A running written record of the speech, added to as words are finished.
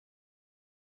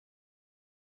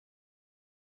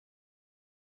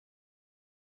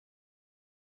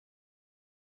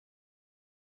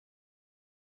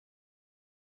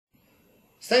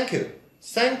Thank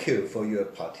you for your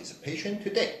participation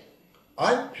today.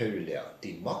 I'm Perry Liao,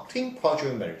 the Marketing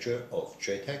Project Manager of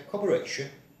DrayTek Corporation.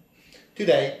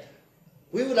 Today,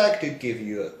 we would like to give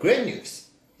you great news.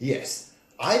 Yes,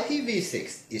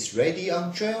 IPv6 is ready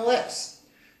on DrayOS.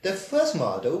 The first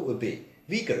model will be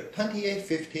Vigor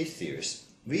 2850 series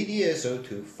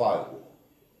VDSL2 Firewall.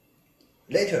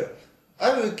 Later,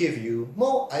 I will give you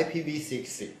more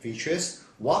IPv6 features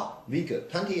what Vigor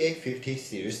 2850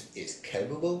 series is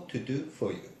capable to do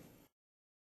for you.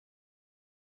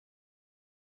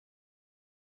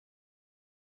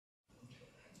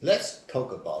 Let's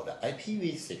talk about the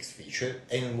IPv6 feature,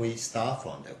 and we start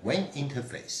from the WAN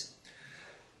interface.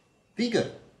 Vigor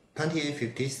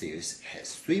 2850 series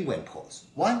has 3 WAN ports.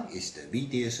 One is the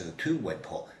VDSL2 WAN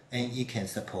port, and it can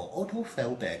support auto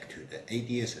fallback to the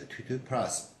ADSL22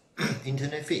 plus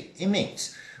internet feed. It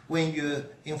means when your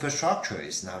infrastructure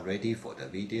is not ready for the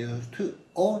VDSL2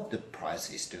 or the price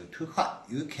is still too high,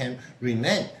 you can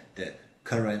remain the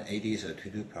current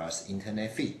ADSL22 plus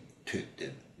internet feed to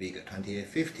the Vigor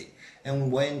 2850.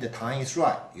 And when the time is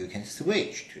right, you can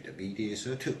switch to the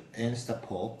VDSL2 and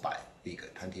support by Vigor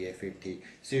 2850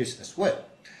 series as well.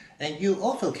 And you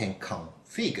also can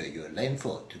configure your LAN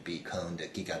port to become the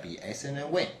Gigabit Ethernet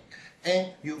WAN. And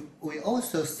you will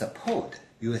also support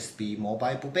USB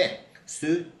mobile broadband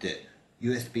through the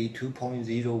USB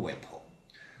 2.0 WAN port.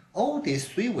 All these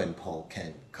 3 WAN ports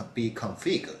can be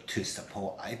configured to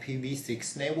support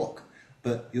IPv6 network,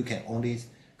 but you can only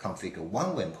configure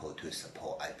 1 WAN port to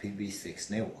support IPv6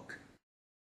 network.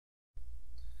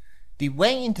 The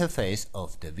WAN interface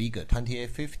of the Vigor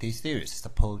 2850 series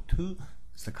supports 2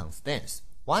 circumstances.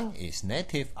 One is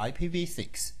native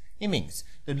IPv6. It means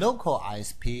the local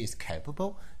ISP is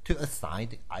capable to assign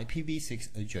the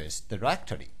IPv6 address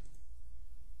directly.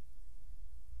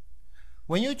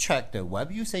 When you check the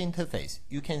web user interface,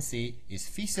 you can see its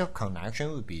physical connection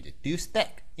will be the dual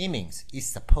stack. It means it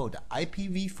supports the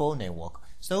IPv4 network,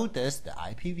 so does the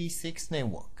IPv6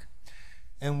 network.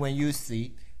 And when you're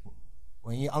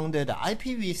under the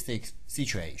IPv6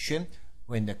 situation,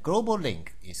 when the global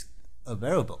link is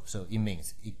available, so it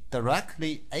means it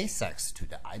directly access to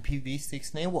the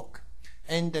IPv6 network,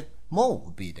 and the mode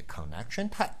will be the connection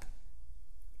type.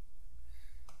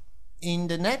 In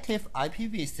the native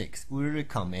IPv6, we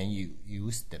recommend you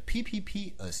use the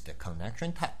PPP as the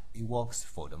connection type. It works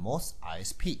for the most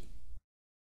ISP.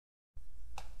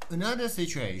 Another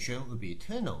situation would be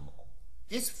tunnel mode.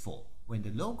 It's for when the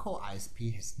local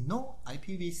ISP has no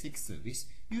IPv6 service,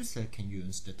 user can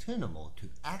use the tunnel mode to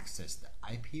access the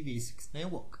IPv6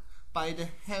 network by the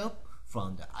help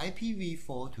from the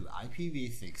IPv4 to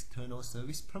IPv6 tunnel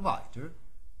service provider.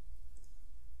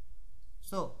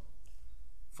 So,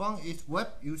 from its web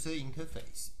user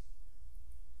interface,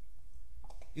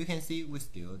 you can see we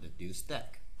still the dual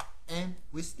stack, and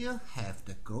we still have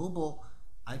the global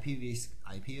IPv6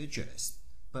 IP address,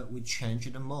 but we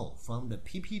change the mode from the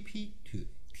PPP to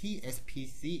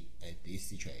TSPC at this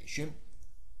situation.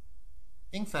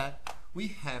 In fact, we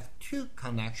have 2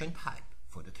 connection types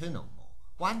for the tunnel mode.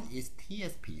 One is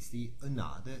TSPC,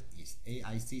 another is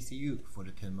AICCU for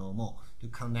the tunnel mode to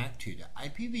connect to the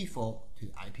IPv4 to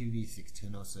IPv6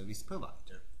 tunnel service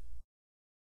provider.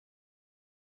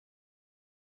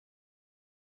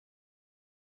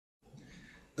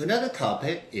 Another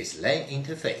topic is LAN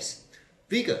interface.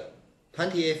 Vigor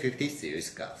 2850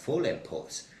 series got 4 LAN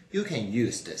ports. You can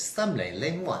use the subnet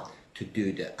LAN 1 to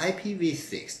do the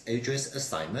IPv6 address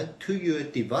assignment to your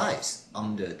device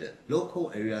under the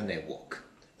local area network.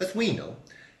 As we know,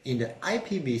 in the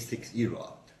IPv6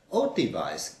 era, all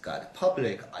devices got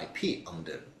public IP on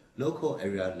the local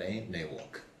area LAN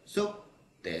network. So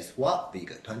that's what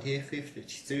Vigor 2850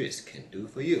 series can do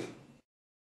for you.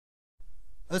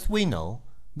 As we know,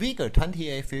 Vigor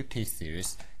 2850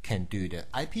 series can do the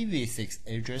IPv6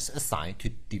 address assigned to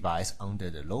device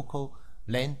under the local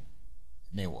LAN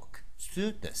network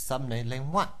through the subnet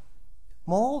LAN 1.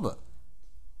 Moreover,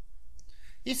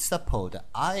 it supports the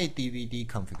RADVD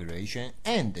configuration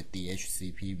and the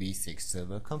DHCP-v6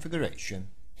 server configuration.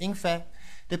 In fact,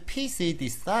 the PC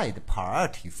decides the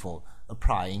priority for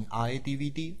applying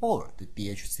RADVD or the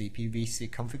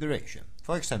DHCP-v6 configuration.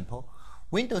 For example,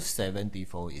 Windows 7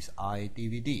 default is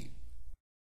RADVD.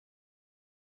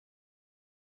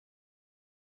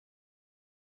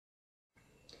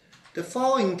 The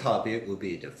following topic will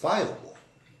be the firewall.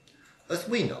 As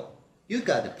we know, you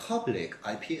got the public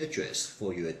IP address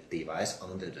for your device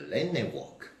under the LAN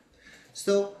network.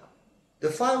 So, the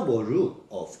firewall rule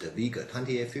of the Vigor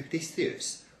 2850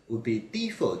 series would be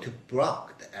default to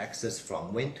block the access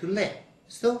from WAN to LAN.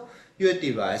 So, your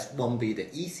device won't be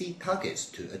the easy targets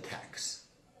to attacks.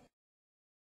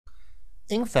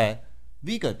 In fact,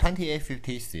 Vigor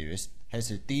 2850 series has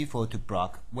a default to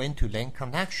block WAN-to-LAN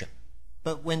connection.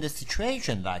 But when the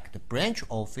situation like the branch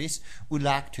office would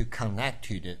like to connect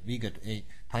to the Vigor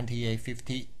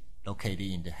 2850 located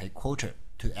in the headquarters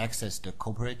to access the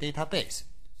corporate database.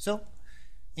 So,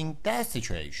 in that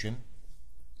situation,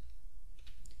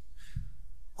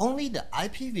 only the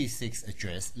IPv6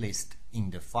 address list in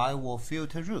the firewall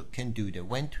filter route can do the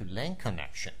WAN-to-LAN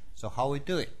connection. So how we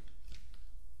do it?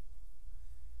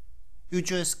 You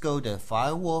just go the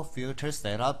firewall filter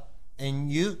setup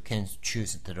and you can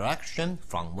choose the direction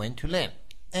from WAN to LAN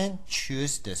and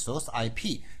choose the source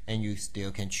IP, and you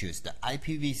still can choose the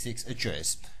IPv6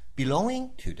 address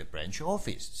belonging to the branch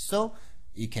office. So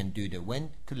you can do the WAN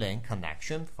to LAN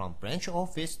connection from branch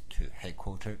office to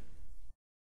headquarters.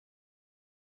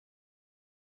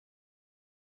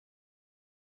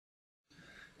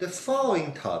 The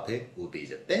following topic will be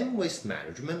the bandwidth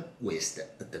management with the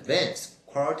advanced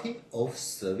quality of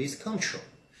service control.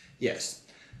 Yes,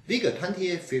 Vigor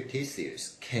 2850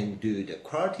 series can do the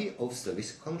quality of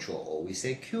service control, or we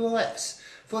say QoS,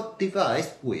 for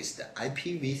device with the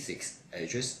IPv6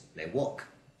 address network.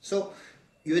 So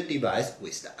your device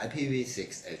with the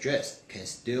IPv6 address can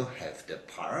still have the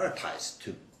prioritize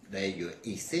to let your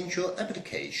essential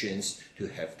applications to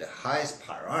have the highest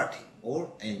priority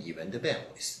and even the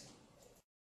bandwidth.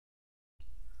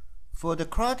 For the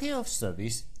quality of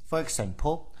service, for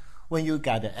example, when you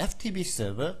got the FTP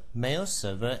server, mail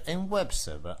server, and web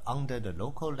server under the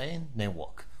local LAN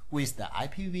network with the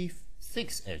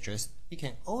IPv6 address, you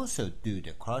can also do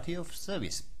the quality of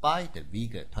service by the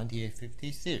Vigor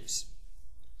 2850 series.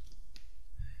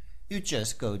 You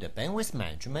just go to bandwidth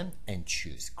management and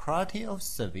choose quality of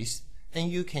service, and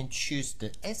you can choose the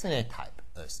Ethernet type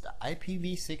as the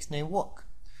IPv6 network.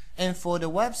 And for the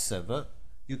web server,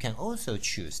 you can also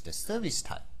choose the service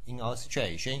type. In our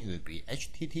situation, it will be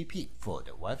HTTP for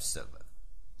the web server.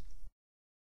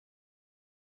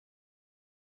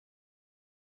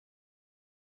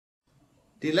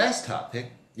 The last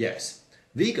topic, yes,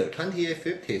 Vigor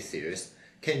 2850 series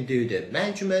can do the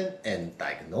management and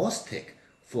diagnostic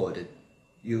for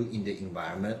you in the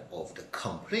environment of the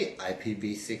complete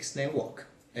IPv6 network,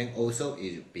 and also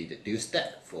it will be the dual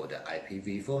stack for the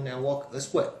IPv4 network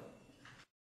as well.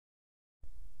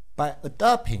 By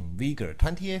adopting Vigor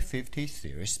 2850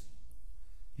 series,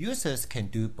 users can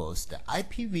do both the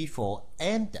IPv4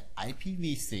 and the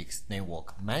IPv6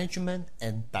 network management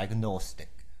and diagnostic,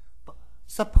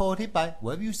 supported by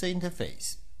web user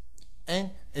interface.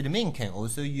 And admin can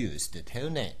also use the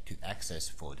telnet to access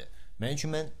for the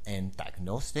management and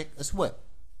diagnostic as well.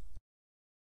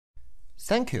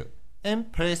 Thank you,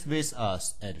 and please visit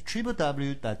us at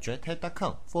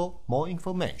www.draytek.com for more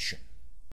information.